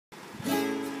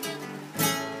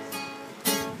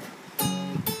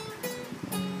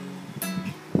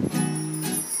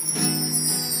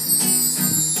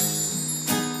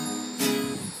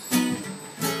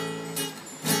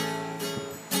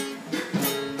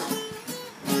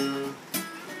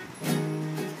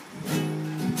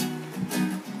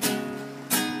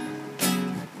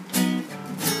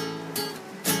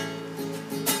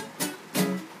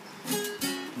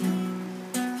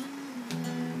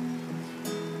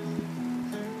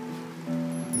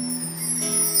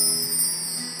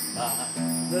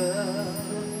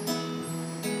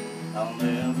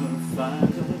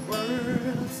find the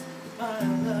words, my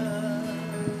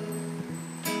love,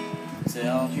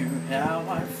 tell you how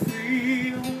I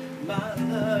feel, my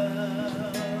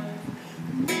love.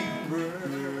 Mere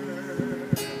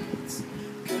words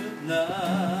could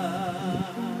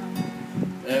not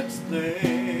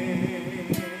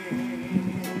explain.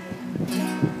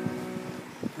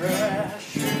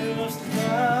 Precious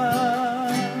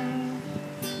love,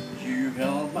 you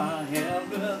held my hand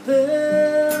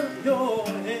within your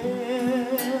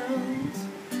hands,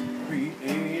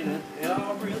 created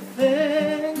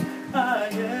everything I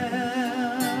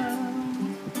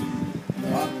am,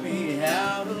 taught me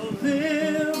how to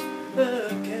live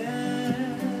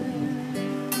again.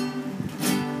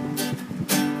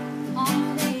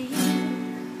 Only you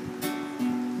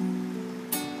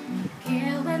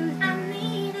care when I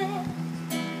needed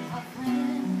a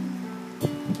friend.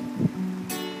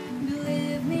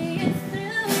 Believe me, it's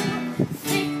through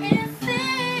thick and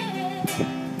thin.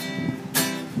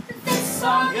 This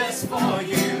Song is for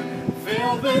you,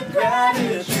 filled with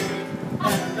gratitude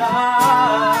and love.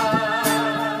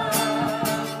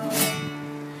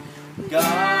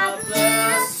 God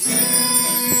bless you.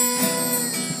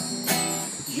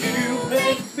 You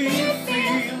make me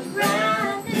feel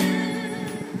brand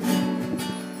new.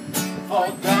 For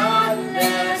God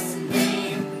bless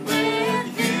me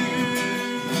with you.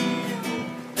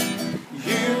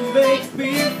 You make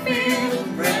me feel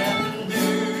brand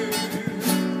new.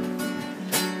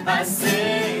 I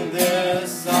sing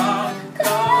this song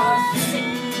 'cause you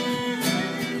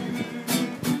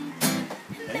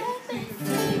make me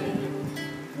feel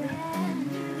brand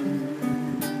new.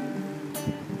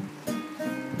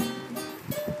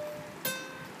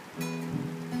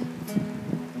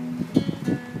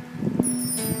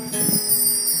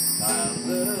 my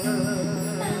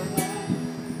love.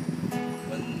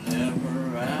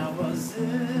 Whenever I was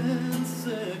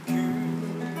insecure,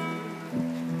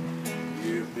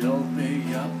 you built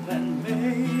me up and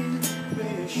made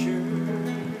me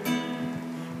sure.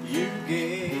 You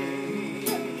gave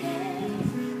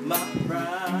my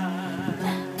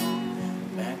pride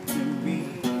back to me.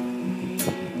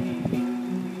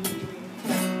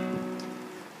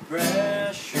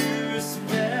 Precious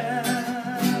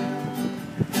friend,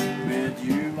 with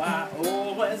you I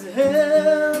always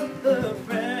had a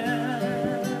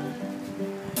friend.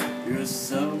 You're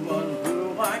someone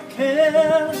who I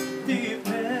can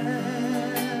depend,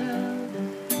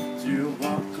 to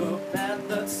walk a path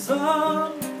that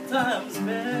sometimes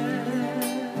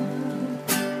bend.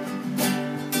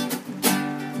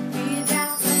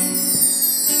 Without you,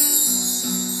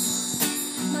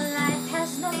 my life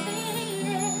has no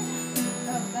meaning.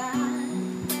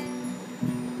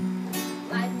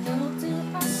 Like no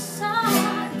to a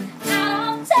song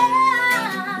out of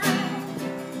time.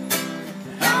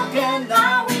 How can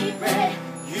I repay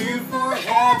you for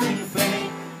having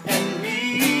faith in me?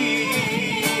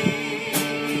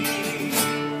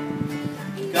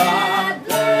 God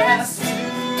bless you.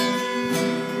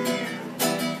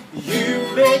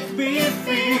 You make me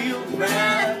feel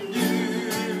brand new.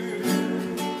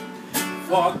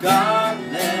 For God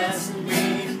bless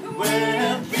me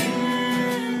with you.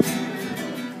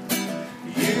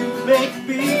 You make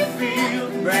me feel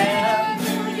brand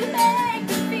new. You make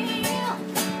me feel.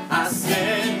 I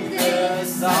sing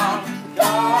this song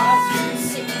 'cause you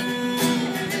see.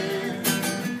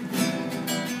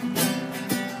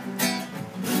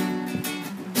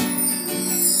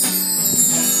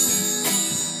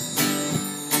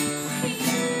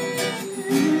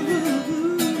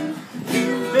 You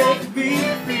make me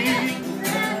feel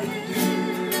brand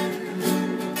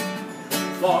new.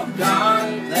 For God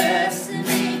bless me